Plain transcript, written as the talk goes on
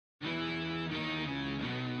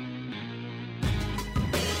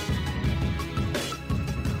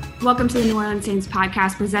Welcome to the New Orleans Saints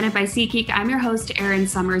podcast presented by SeatGeek. I'm your host, Erin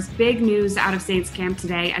Summers. Big news out of Saints camp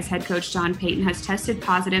today as head coach Sean Payton has tested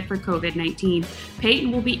positive for COVID-19.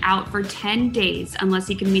 Payton will be out for 10 days unless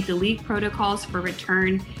he can meet the league protocols for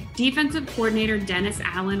return. Defensive coordinator Dennis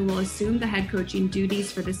Allen will assume the head coaching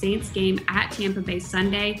duties for the Saints game at Tampa Bay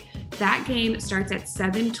Sunday. That game starts at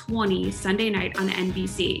 7:20 Sunday night on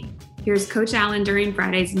NBC. Here's Coach Allen during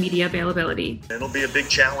Friday's media availability. It'll be a big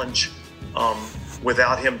challenge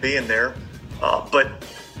without him being there. But,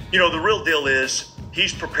 the real deal is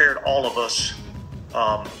he's prepared all of us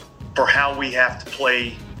for how we have to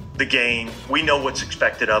play the game. We know what's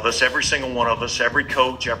expected of us. Every single one of us, every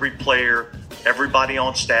coach, every player, everybody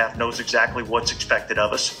on staff knows exactly what's expected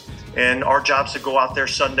of us. And our job's to go out there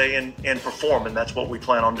Sunday and perform, and that's what we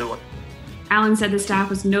plan on doing. Allen said the staff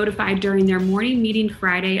was notified during their morning meeting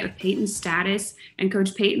Friday of Payton's status, and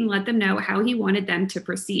Coach Payton let them know how he wanted them to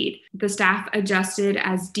proceed. The staff adjusted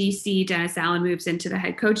as DC Dennis Allen moves into the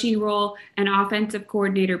head coaching role, and offensive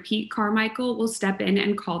coordinator Pete Carmichael will step in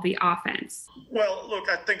and call the offense. Well, look,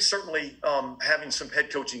 I think certainly having some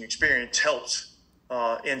head coaching experience helps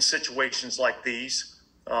in situations like these.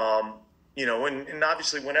 And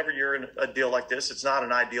obviously whenever you're in a deal like this, it's not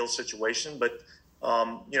an ideal situation, but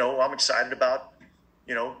I'm excited about,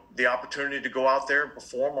 the opportunity to go out there and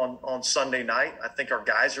perform on Sunday night. I think our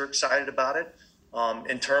guys are excited about it.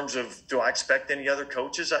 In terms of, do I expect any other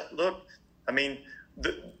coaches?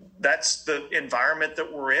 That's the environment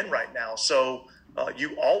that we're in right now. So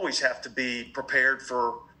you always have to be prepared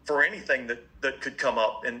for anything that could come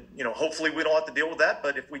up. And, hopefully we don't have to deal with that.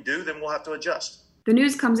 But if we do, then we'll have to adjust. The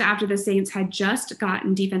news comes after the Saints had just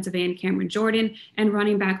gotten defensive end Cameron Jordan and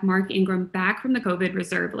running back Mark Ingram back from the COVID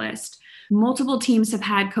reserve list. Multiple teams have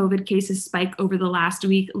had COVID cases spike over the last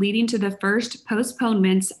week, leading to the first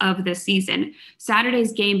postponements of the season.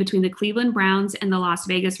 Saturday's game between the Cleveland Browns and the Las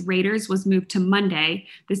Vegas Raiders was moved to Monday.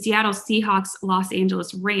 The Seattle Seahawks, Los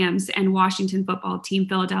Angeles Rams, and Washington football team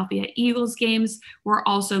Philadelphia Eagles games were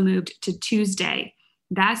also moved to Tuesday.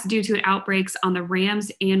 That's due to outbreaks on the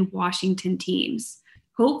Rams and Washington teams.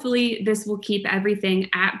 Hopefully, this will keep everything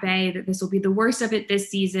at bay, that this will be the worst of it this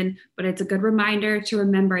season, but it's a good reminder to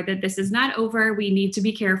remember that this is not over. We need to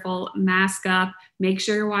be careful, mask up, make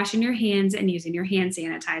sure you're washing your hands and using your hand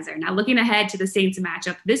sanitizer. Now, looking ahead to the Saints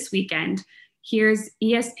matchup this weekend, here's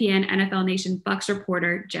ESPN NFL Nation Bucs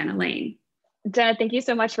reporter Jenna Lane. Jenna, thank you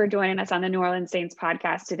so much for joining us on the New Orleans Saints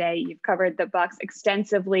podcast today. You've covered the Bucs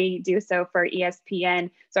extensively, do so for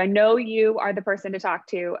ESPN. So I know you are the person to talk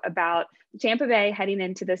to about Tampa Bay heading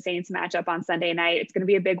into the Saints matchup on Sunday night. It's going to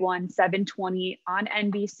be a big one, 7:20 on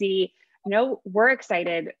NBC. We're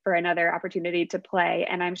excited for another opportunity to play,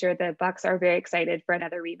 and I'm sure the Bucs are very excited for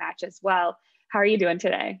another rematch as well. How are you doing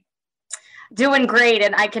today? Doing great,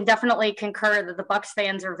 and I can definitely concur that the Bucs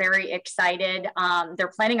fans are very excited. They're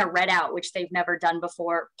planning a red out, which they've never done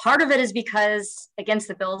before. Part of it is because against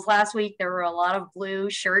the Bills last week, there were a lot of blue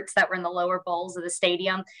shirts that were in the lower bowls of the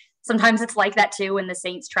stadium. Sometimes it's like that too when the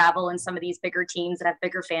Saints travel and some of these bigger teams that have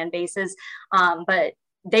bigger fan bases. But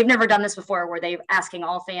they've never done this before where they're asking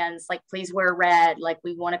all fans, please wear red,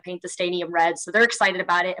 we want to paint the stadium red. So they're excited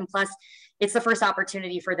about it. And plus, it's the first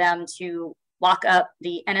opportunity for them to lock up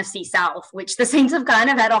the NFC South, which the Saints have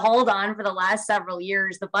kind of had a hold on for the last several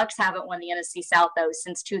years. The Bucs haven't won the NFC South, though,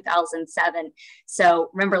 since 2007.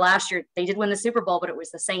 So remember last year, they did win the Super Bowl, but it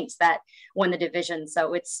was the Saints that won the division.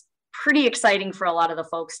 So it's pretty exciting for a lot of the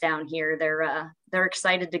folks down here. They're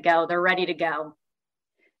excited to go. They're ready to go.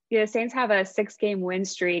 Yeah, Saints have a 6-game win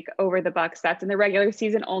streak over the Bucs. That's in the regular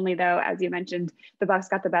season only, though. As you mentioned, the Bucs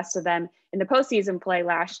got the best of them in the postseason play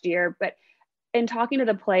last year. But in talking to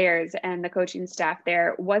the players and the coaching staff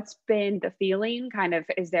there, what's been the feeling?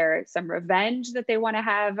 Is there some revenge that they want to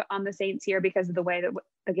have on the Saints here because of the way that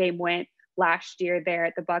the game went last year there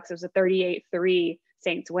at the Bucs? It was a 38-3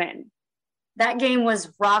 Saints win. That game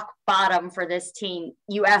was rock bottom for this team.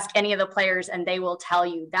 You ask any of the players and they will tell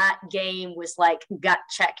you that game was like gut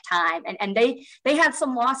check time. And they had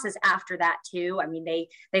some losses after that too. I mean,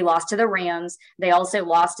 they lost to the Rams. They also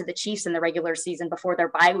lost to the Chiefs in the regular season before their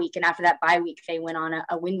bye week. And after that bye week, they went on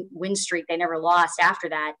a win streak. They never lost after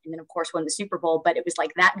that. And then of course won the Super Bowl, but it was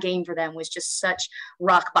like that game for them was just such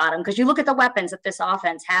rock bottom because you look at the weapons that this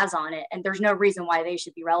offense has on it and there's no reason why they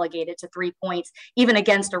should be relegated to 3 points, even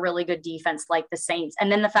against a really good defense defense like the Saints.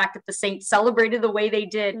 And then the fact that the Saints celebrated the way they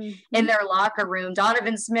did in their locker room.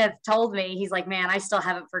 Donovan Smith told me, he's like, man, I still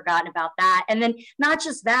haven't forgotten about that. And then not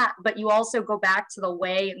just that, but you also go back to the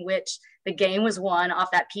way in which the game was won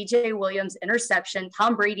off that PJ Williams interception.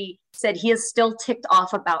 Tom Brady said he is still ticked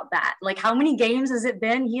off about that. Like, how many games has it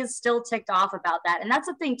been? He is still ticked off about that. And that's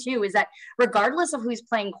the thing too, is that regardless of who's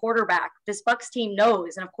playing quarterback, this Bucs team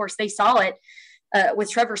knows. And of course they saw it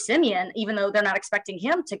with Trevor Siemian, even though they're not expecting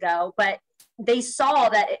him to go, but they saw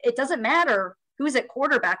that it doesn't matter who's at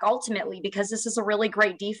quarterback ultimately, because this is a really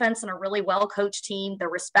great defense and a really well-coached team. The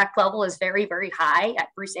respect level is very, very high at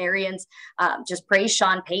Bruce Arians. Just praise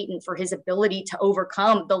Sean Payton for his ability to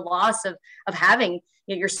overcome the loss of having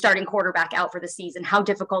your starting quarterback out for the season, how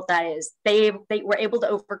difficult that is. They were able to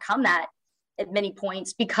overcome that at many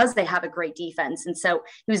points because they have a great defense. And so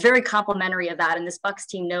he was very complimentary of that. And this Bucs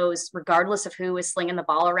team knows, regardless of who is slinging the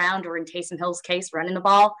ball around, or in Taysom Hill's case, running the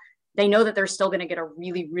ball, they know that they're still going to get a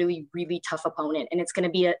really, really, really tough opponent. And it's going to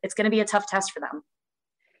be a tough test for them.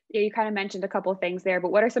 Yeah, you kind of mentioned a couple of things there,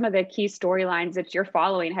 but what are some of the key storylines that you're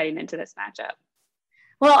following heading into this matchup?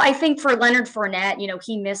 Well, I think for Leonard Fournette,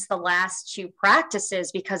 he missed the last 2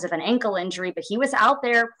 practices because of an ankle injury, but he was out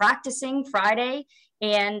there practicing Friday,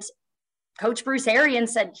 and Coach Bruce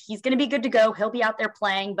Arians said he's going to be good to go. He'll be out there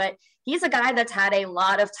playing, but he's a guy that's had a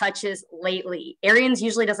lot of touches lately. Arians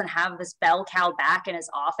usually doesn't have this bell cow back in his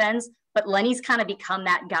offense, but Lenny's kind of become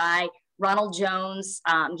that guy. Ronald Jones,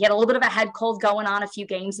 he had a little bit of a head cold going on a few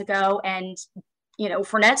games ago, and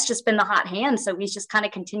Fournette's just been the hot hand, so he's just kind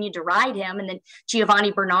of continued to ride him. And then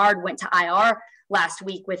Giovanni Bernard went to IR last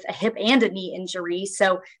week with a hip and a knee injury.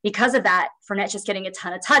 So because of that, Fournette's just getting a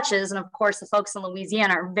ton of touches. And of course, the folks in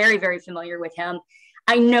Louisiana are very, very familiar with him.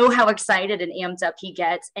 I know how excited and amped up he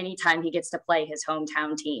gets anytime he gets to play his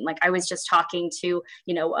hometown team. Like, I was just talking to,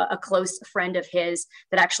 a close friend of his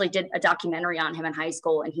that actually did a documentary on him in high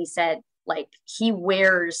school. And he said, like, he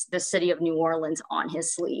wears the city of New Orleans on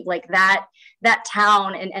his sleeve, like that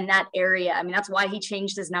town and that area. I mean, that's why he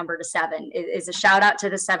changed his number to 7. It is a shout out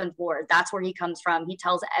to the 7th Ward. That's where he comes from. He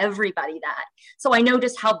tells everybody that. So I know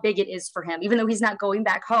just how big it is for him, even though he's not going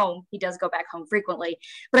back home. He does go back home frequently,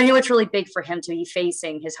 but I know it's really big for him to be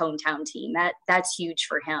facing his hometown team. That's huge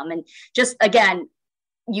for him. And just, again,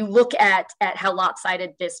 you look at how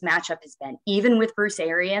lopsided this matchup has been, even with Bruce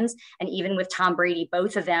Arians and even with Tom Brady.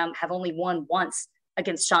 Both of them have only won once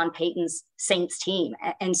against Sean Payton's Saints team.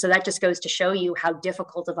 And so that just goes to show you how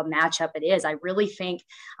difficult of a matchup it is. I really think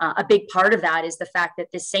a big part of that is the fact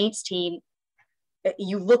that the Saints team,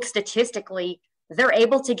 you look statistically, they're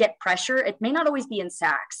able to get pressure. It may not always be in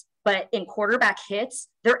sacks, but in quarterback hits,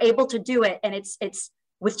 they're able to do it. And it's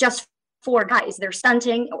with just 4 guys. They're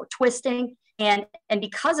stunting or twisting. And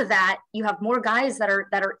because of that, you have more guys that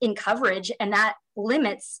are in coverage, and that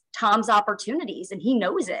limits Tom's opportunities, and he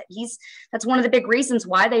knows it. That's one of the big reasons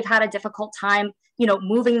why they've had a difficult time,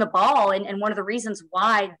 moving the ball, and one of the reasons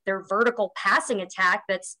why their vertical passing attack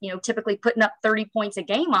that's, typically putting up 30 points a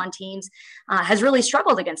game on teams has really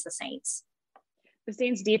struggled against the Saints. The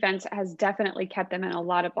Saints defense has definitely kept them in a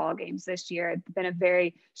lot of ball games this year. It's been a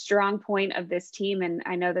very strong point of this team, and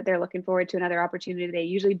I know that they're looking forward to another opportunity. They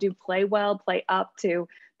usually do play well, play up to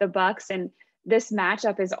the Bucs, and this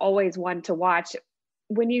matchup is always one to watch.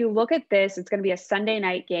 When you look at this, it's going to be a Sunday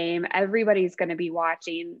night game. Everybody's going to be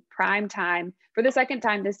watching prime time for the second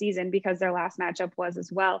time this season because their last matchup was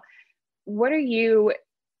as well. What are you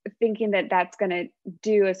thinking that that's going to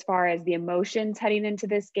do as far as the emotions heading into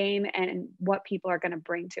this game and what people are going to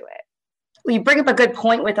bring to it? Well, you bring up a good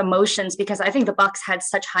point with emotions, because I think the Bucs had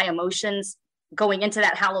such high emotions going into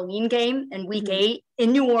that Halloween game in week 8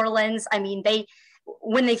 in New Orleans. I mean,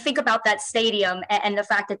 when they think about that stadium and the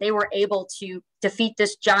fact that they were able to defeat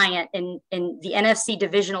this giant in the NFC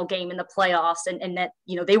divisional game in the playoffs, and that,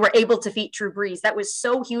 they were able to defeat Drew Brees, that was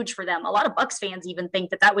so huge for them. A lot of Bucs fans even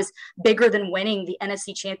think that was bigger than winning the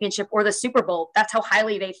NFC championship or the Super Bowl. That's how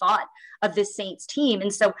highly they thought of this Saints team.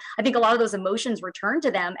 And so I think a lot of those emotions returned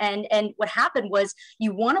to them. And what happened was,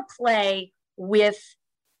 you want to play with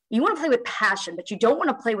passion, but you don't want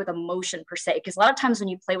to play with emotion per se, because a lot of times when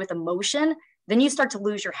you play with emotion, then you start to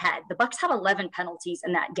lose your head. The Bucs had 11 penalties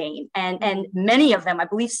in that game, and many of them, I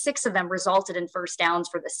believe 6 of them, resulted in first downs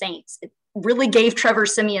for the Saints. It really gave Trevor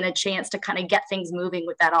Siemian a chance to kind of get things moving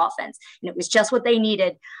with that offense, and it was just what they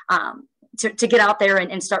needed to get out there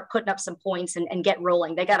and start putting up some points and get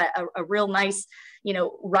rolling. They got a real nice,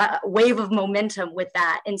 wave of momentum with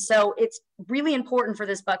that. And so it's really important for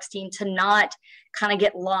this Bucs team to not kind of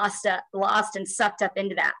get lost and sucked up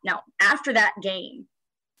into that. Now, after that game,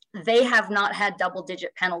 they have not had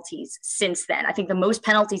double-digit penalties since then. I think the most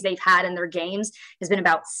penalties they've had in their games has been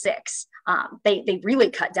about 6. They really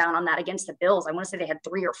cut down on that against the Bills. I want to say they had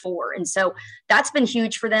 3 or 4. And so that's been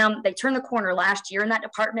huge for them. They turned the corner last year in that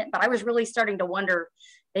department, but I was really starting to wonder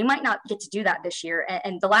they might not get to do that this year.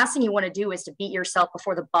 And the last thing you want to do is to beat yourself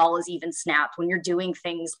before the ball is even snapped when you're doing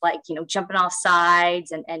things like, jumping off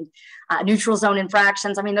sides and neutral zone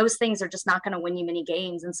infractions. I mean, those things are just not going to win you many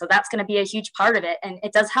games. And so that's going to be a huge part of it. And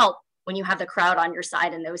it does help when you have the crowd on your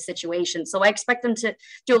side in those situations. So I expect them to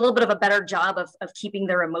do a little bit of a better job of keeping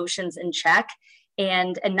their emotions in check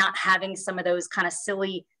and not having some of those kind of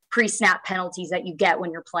silly pre-snap penalties that you get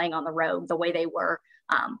when you're playing on the road the way they were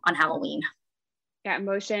on Halloween. Yeah,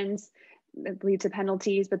 emotions lead to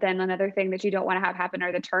penalties, but then another thing that you don't want to have happen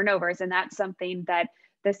are the turnovers. And that's something that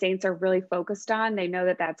the Saints are really focused on. They know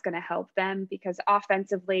that that's going to help them because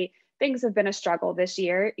offensively, things have been a struggle this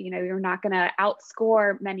year. You're not going to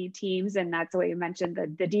outscore many teams. And that's what you mentioned,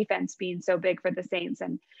 the defense being so big for the Saints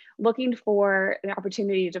and looking for an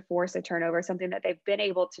opportunity to force a turnover, something that they've been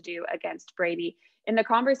able to do against Brady. In the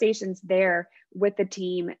conversations there with the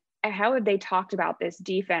team, how have they talked about this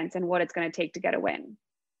defense and what it's going to take to get a win?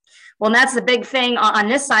 Well, and that's the big thing on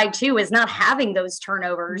this side too, is not having those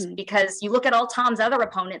turnovers, because you look at all Tom's other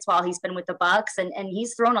opponents while he's been with the Bucs and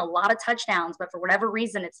he's thrown a lot of touchdowns, but for whatever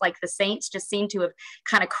reason, it's like the Saints just seem to have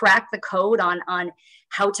kind of cracked the code on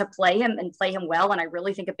how to play him and play him well. And I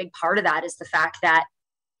really think a big part of that is the fact that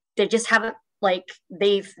they just haven't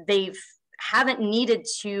they've haven't needed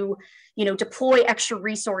to, deploy extra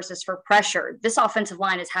resources for pressure. This offensive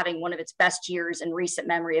line is having one of its best years in recent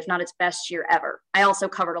memory, if not its best year ever. I also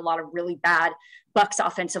covered a lot of really bad Bucs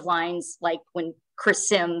offensive lines, like when Chris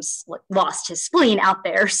Sims lost his spleen out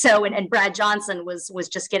there. So, and Brad Johnson was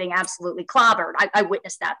just getting absolutely clobbered. I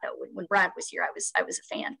witnessed that though. When Brad was here, I was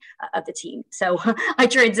a fan of the team. So I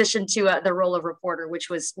transitioned to the role of reporter,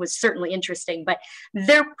 which was certainly interesting, but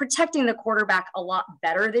they're protecting the quarterback a lot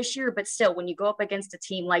better this year. But still, when you go up against a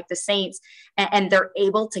team like the Saints and they're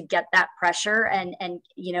able to get that pressure and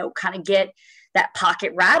kind of get that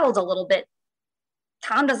pocket rattled a little bit,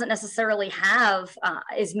 Tom doesn't necessarily have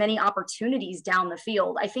as many opportunities down the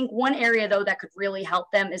field. I think one area, though, that could really help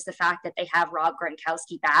them is the fact that they have Rob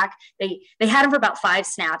Gronkowski back. They had him for about 5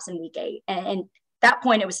 snaps in week 8. And that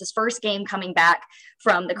point, it was his first game coming back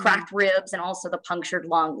from the cracked ribs and also the punctured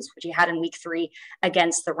lungs, which he had in week 3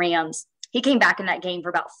 against the Rams. He came back in that game for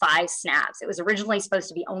about 5 snaps. It was originally supposed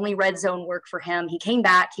to be only red zone work for him. He came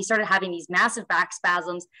back. He started having these massive back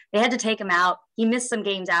spasms. They had to take him out. He missed some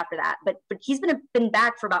games after that, but he's been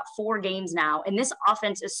back for about 4 games now. And this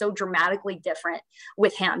offense is so dramatically different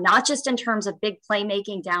with him, not just in terms of big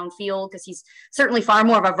playmaking downfield, because he's certainly far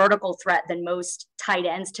more of a vertical threat than most tight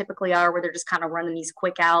ends typically are, where they're just kind of running these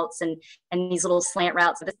quick outs and these little slant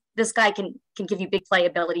routes. This guy can give you big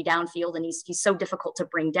playability downfield, and he's so difficult to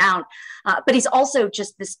bring down. But he's also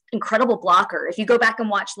just this incredible blocker. If you go back and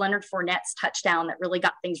watch Leonard Fournette's touchdown that really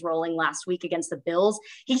got things rolling last week against the Bills,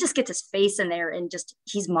 he just gets his face in there and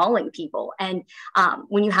he's mauling people. And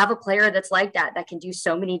when you have a player that's like that can do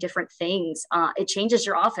so many different things, it changes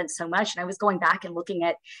your offense so much. And I was going back and looking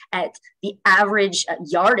at the average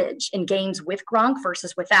yardage in games with Gronk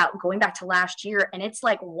versus without, going back to last year, and it's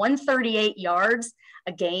like 138 yards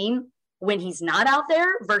a game when he's not out there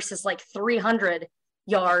versus like 300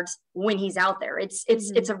 yards when he's out there. It's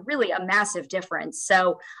a really a massive difference.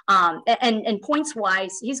 So and points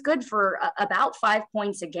wise, he's good for about 5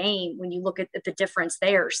 points a game when you look at the difference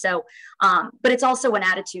there. So but it's also an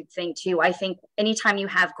attitude thing too. I think anytime you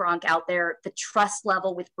have Gronk out there, the trust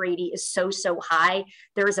level with Brady is so high.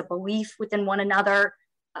 There is a belief within one another.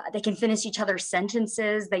 They can finish each other's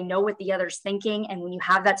sentences. They know what the other's thinking, and when you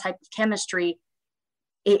have that type of chemistry,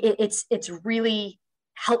 it's really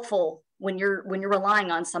helpful when you're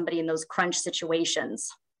relying on somebody in those crunch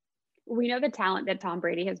situations. We know the talent that Tom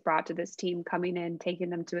Brady has brought to this team coming in,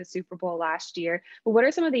 taking them to a Super Bowl last year. But what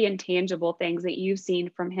are some of the intangible things that you've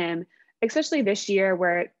seen from him, especially this year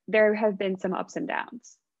where there have been some ups and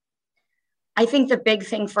downs? I think the big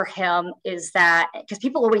thing for him is that, because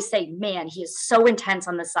people always say, man, he is so intense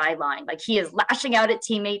on the sideline. Like, he is lashing out at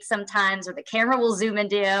teammates sometimes, or the camera will zoom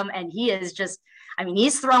into him, and he is just,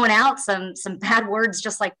 he's throwing out some bad words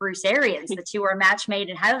just like Bruce Arians. The two are a match made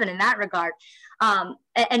in heaven in that regard.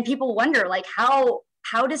 And people wonder, like, how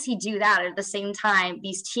does he do that? At the same time,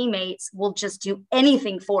 these teammates will just do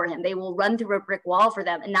anything for him. They will run through a brick wall for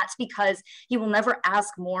them. And that's because he will never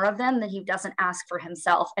ask more of them than he doesn't ask for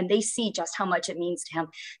himself. And they see just how much it means to him,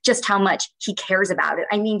 just how much he cares about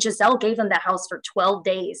it. Giselle gave him that house for 12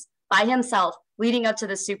 days by himself leading up to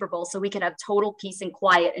the Super Bowl so we could have total peace and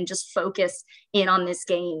quiet and just focus in on this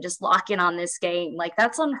game, just lock in on this game. Like,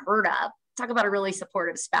 that's unheard of. Talk about a really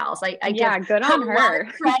supportive spouse. I give good on her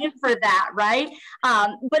credit for that, right?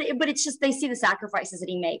 But it's just, they see the sacrifices that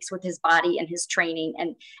he makes with his body and his training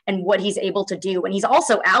and what he's able to do. And he's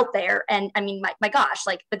also out there. And I mean, my gosh,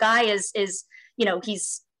 like, the guy is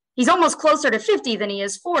he's almost closer to 50 than he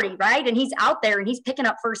is 40, right? And he's out there and he's picking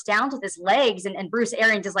up first downs with his legs. And Bruce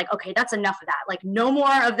Arians is like, okay, that's enough of that. Like, no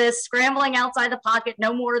more of this scrambling outside the pocket.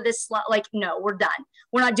 No more of this. Like, no, we're done.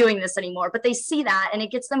 We're not doing this anymore. But they see that and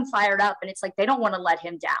it gets them fired up. And it's like, they don't want to let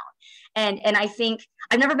him down. And I think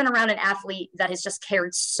I've never been around an athlete that has just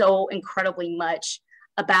cared so incredibly much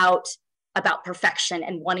about perfection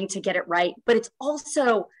and wanting to get it right. But it's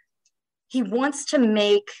also, he wants to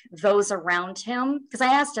make those around him. Because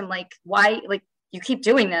I asked him, like, why, like, you keep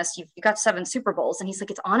doing this, you got 7 Super Bowls. And he's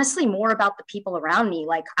like, it's honestly more about the people around me.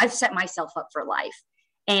 Like, I've set myself up for life.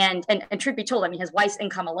 And truth be told, I mean, his wife's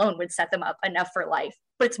income alone would set them up enough for life.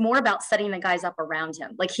 But it's more about setting the guys up around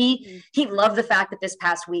him. Like, he loved the fact that this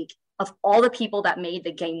past week, of all the people that made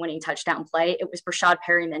the game-winning touchdown play, it was Brashad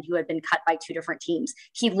Perryman, who had been cut by 2 different teams.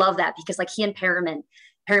 He loved that because, like, he and Perryman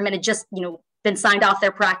had just, been signed off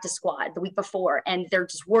their practice squad the week before, and they're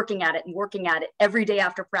just working at it every day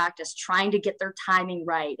after practice, trying to get their timing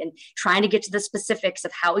right and trying to get to the specifics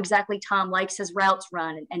of how exactly Tom likes his routes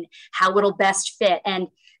run and how it'll best fit. And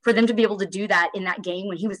for them to be able to do that in that game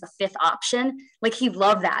when he was the 5th option, like, he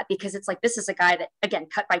loved that because it's like, this is a guy that, again,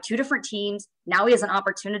 cut by 2 different teams. Now he has an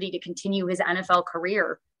opportunity to continue his NFL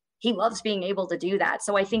career. He loves being able to do that.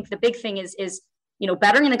 So I think the big thing is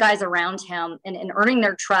bettering the guys around him and earning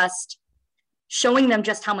their trust, showing them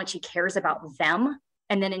just how much he cares about them.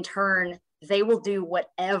 And then in turn, they will do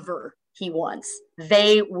whatever he wants.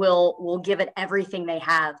 They will give it everything they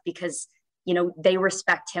have because, they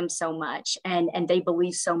respect him so much and they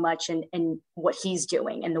believe so much in what he's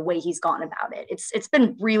doing and the way he's gone about it. It's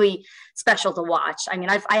been really special to watch. I mean,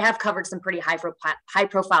 I have covered some pretty high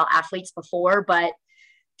profile athletes before, but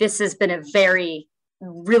this has been a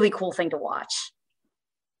really cool thing to watch.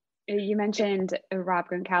 You mentioned Rob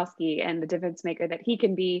Gronkowski and the difference maker that he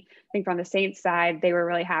can be. I think from the Saints side, they were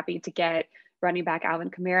really happy to get running back Alvin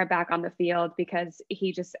Kamara back on the field because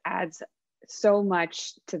he just adds so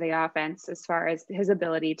much to the offense as far as his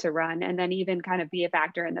ability to run and then even kind of be a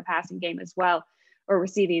factor in the passing game as well, or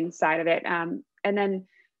receiving side of it. And then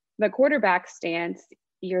the quarterback stance,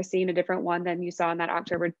 you're seeing a different one than you saw in that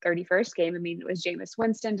October 31st game. I mean, it was Jameis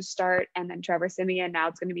Winston to start and then Trevor Siemian. Now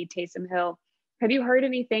it's going to be Taysom Hill. Have you heard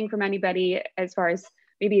anything from anybody as far as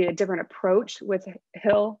maybe a different approach with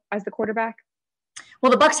Hill as the quarterback?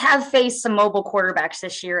 Well, the Bucs have faced some mobile quarterbacks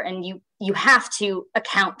this year, and you have to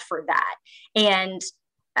account for that. And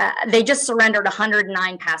they just surrendered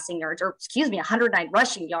 109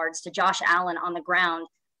 rushing yards to Josh Allen on the ground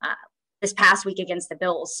this past week against the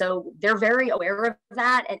Bills. So they're very aware of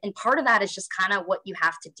that. And part of that is just kind of what you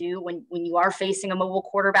have to do when you are facing a mobile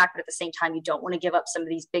quarterback, but at the same time, you don't want to give up some of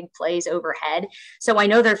these big plays overhead. So I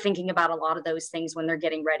know they're thinking about a lot of those things when they're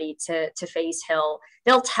getting ready to face Hill.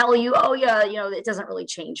 They'll tell you, oh yeah, it doesn't really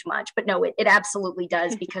change much, but no, it absolutely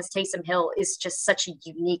does because Taysom Hill is just such a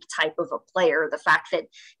unique type of a player. The fact that,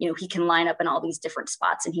 he can line up in all these different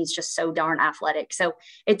spots and he's just so darn athletic. So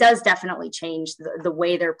it does definitely change the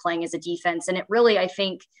way they're playing as a defense. And it really, I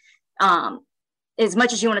think, as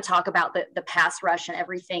much as you want to talk about the pass rush and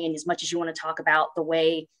everything, and as much as you want to talk about the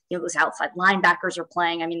way those outside linebackers are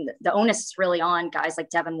playing, I mean, the onus is really on guys like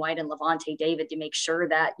Devin White and Levante David to make sure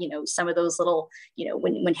that, some of those little,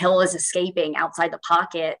 when Hill is escaping outside the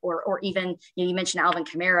pocket or even, you mentioned Alvin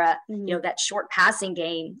Kamara, that short passing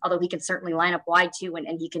game, although he can certainly line up wide too,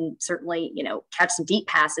 and he can certainly, catch some deep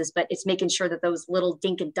passes, but it's making sure that those little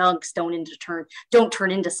dink and dunks don't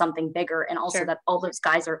turn into something bigger. And also that all those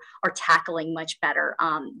guys are tackling much better.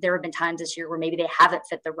 There have been times this year where maybe they haven't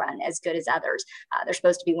fit the run as good as others. They're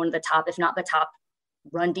supposed to be one of the top, if not the top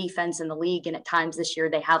run defense in the league. And at times this year,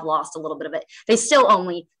 they have lost a little bit of it. They still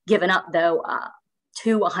only given up though,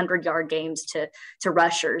 2 100-yard games to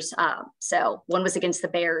rushers. So one was against the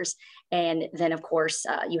Bears. And then of course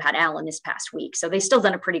you had Allen this past week. So they've still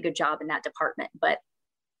done a pretty good job in that department, but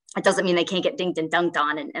it doesn't mean they can't get dinked and dunked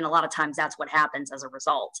on. And a lot of times that's what happens as a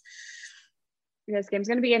result. This game's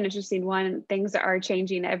going to be an interesting one. Things are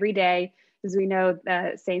changing every day. As we know,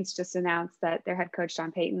 the Saints just announced that their head coach,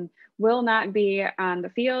 Sean Payton, will not be on the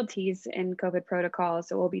field. He's in COVID protocol.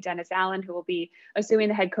 So it will be Dennis Allen, who will be assuming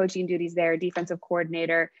the head coaching duties there, defensive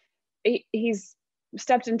coordinator. He's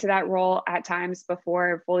stepped into that role at times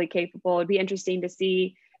before, fully capable. It'd be interesting to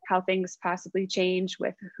see how things possibly change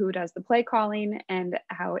with who does the play calling and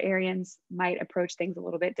how Arians might approach things a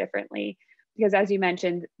little bit differently. Because as you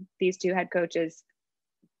mentioned, these two head coaches,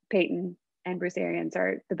 Peyton and Bruce Arians,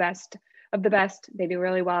 are the best of the best. They do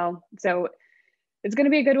really well. So it's going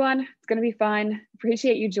to be a good one. It's going to be fun.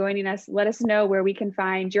 Appreciate you joining us. Let us know where we can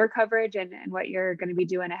find your coverage and what you're going to be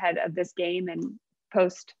doing ahead of this game and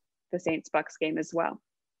post the Saints-Bucks game as well.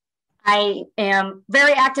 I am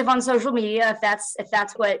very active on social media. If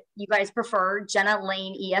that's what you guys prefer, Jenna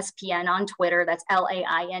Lane ESPN on Twitter. That's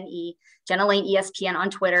LAINE. Jenna Lane ESPN on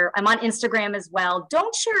Twitter. I'm on Instagram as well.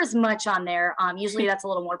 Don't share as much on there. Usually that's a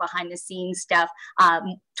little more behind the scenes stuff.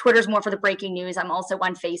 Twitter's more for the breaking news. I'm also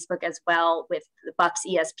on Facebook as well with the Bucks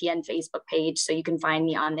ESPN Facebook page, so you can find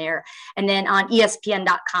me on there. And then on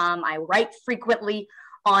ESPN.com, I write frequently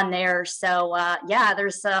on there. So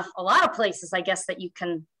there's a lot of places, I guess, that you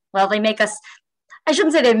can. Well, they make us, I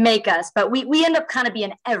shouldn't say they make us, but we end up kind of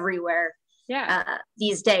being everywhere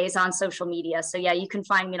these days on social media. So yeah, you can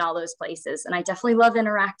find me in all those places. And I definitely love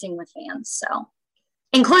interacting with fans. So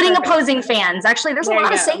including opposing fans. Actually, there's a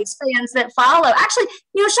lot of Saints fans that follow. Actually,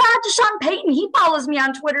 shout out to Sean Payton. He follows me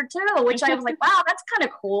on Twitter too, which I was like, wow, that's kind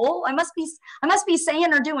of cool. I must be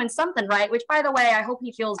saying or doing something right, which by the way, I hope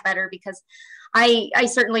he feels better because I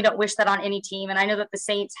certainly don't wish that on any team. And I know that the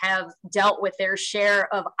Saints have dealt with their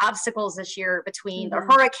share of obstacles this year between the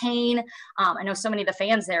hurricane. I know so many of the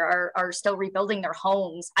fans there are still rebuilding their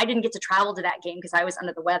homes. I didn't get to travel to that game because I was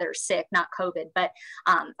under the weather, sick, not COVID. But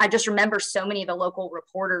I just remember so many of the local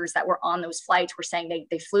reporters that were on those flights were saying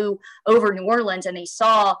they flew over New Orleans and they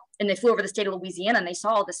flew over the state of Louisiana and they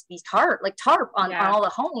saw these tarp on all the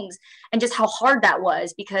homes and just how hard that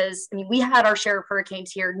was because, I mean, we had our share of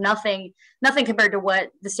hurricanes here, nothing compared to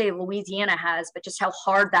what the state of Louisiana has, but just how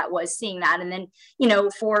hard that was seeing that. And then,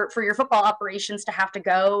 for your football operations to have to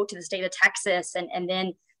go to the state of Texas and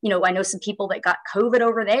then, I know some people that got COVID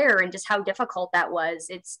over there and just how difficult that was.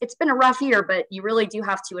 It's been a rough year, but you really do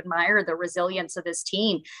have to admire the resilience of this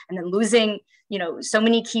team. And then losing, so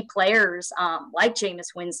many key players like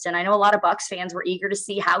Jameis Winston. I know a lot of Bucs fans were eager to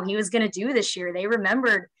see how he was going to do this year. They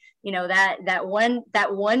remembered, that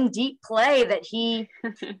one deep play that he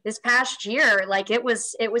this past year, like it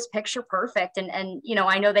was picture perfect. And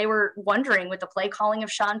I know they were wondering with the play calling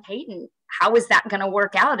of Sean Payton, how is that going to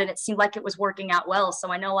work out? And it seemed like it was working out well.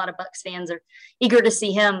 So I know a lot of Bucs fans are eager to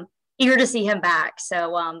see him back.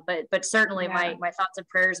 So, but certainly my thoughts and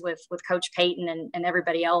prayers with Coach Payton and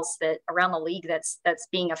everybody else that around the league that's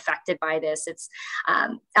being affected by this. It's,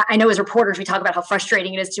 I know as reporters, we talk about how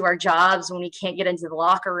frustrating it is to our jobs when we can't get into the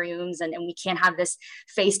locker rooms and we can't have this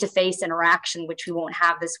face-to-face interaction, which we won't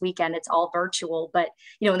have this weekend. It's all virtual, but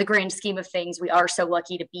in the grand scheme of things, we are so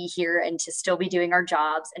lucky to be here and to still be doing our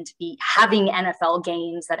jobs and to be having NFL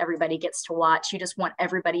games that everybody gets to watch. You just want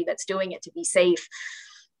everybody that's doing it to be safe.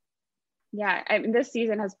 Yeah, I mean, this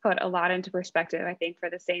season has put a lot into perspective, I think, for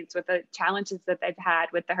the Saints with the challenges that they've had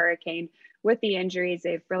with the hurricane, with the injuries.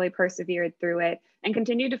 They've really persevered through it and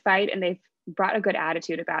continued to fight, and they've brought a good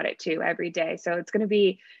attitude about it too every day. So it's going to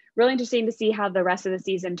be really interesting to see how the rest of the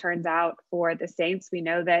season turns out for the Saints. We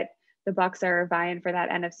know that the Bucs are vying for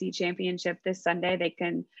that NFC Championship this Sunday. They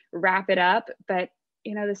can wrap it up, but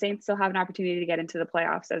the Saints still have an opportunity to get into the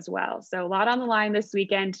playoffs as well. So a lot on the line this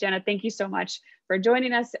weekend. Jenna, thank you so much for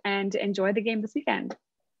joining us and enjoy the game this weekend.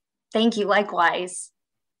 Thank you. Likewise.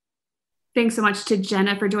 Thanks so much to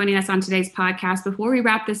Jenna for joining us on today's podcast. Before we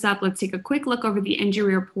wrap this up, let's take a quick look over the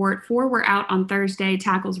injury report. 4 were out on Thursday.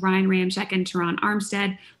 Tackles Ryan Ramczyk and Teron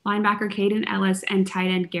Armstead, linebacker Caden Ellis, and tight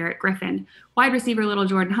end Garrett Griffin. Wide receiver Little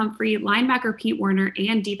Jordan Humphrey, linebacker Pete Werner,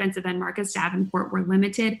 and defensive end Marcus Davenport were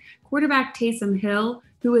limited. Quarterback Taysom Hill,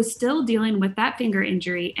 who is still dealing with that finger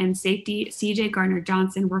injury, and safety CJ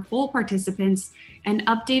Gardner-Johnson were full participants. An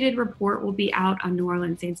updated report will be out on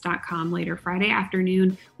NewOrleansSaints.com later Friday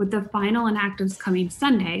afternoon, with the final inactives coming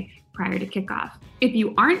Sunday prior to kickoff. If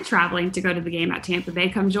you aren't traveling to go to the game at Tampa Bay,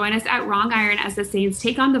 come join us at Wrong Iron as the Saints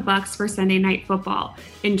take on the Bucs for Sunday Night Football.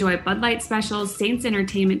 Enjoy Bud Light specials, Saints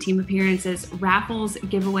entertainment team appearances, raffles,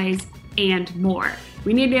 giveaways, and more.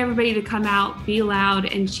 We need everybody to come out, be loud,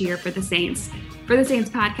 and cheer for the Saints. For the Saints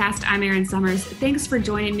podcast, I'm Erin Summers. Thanks for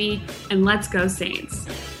joining me, and let's go Saints.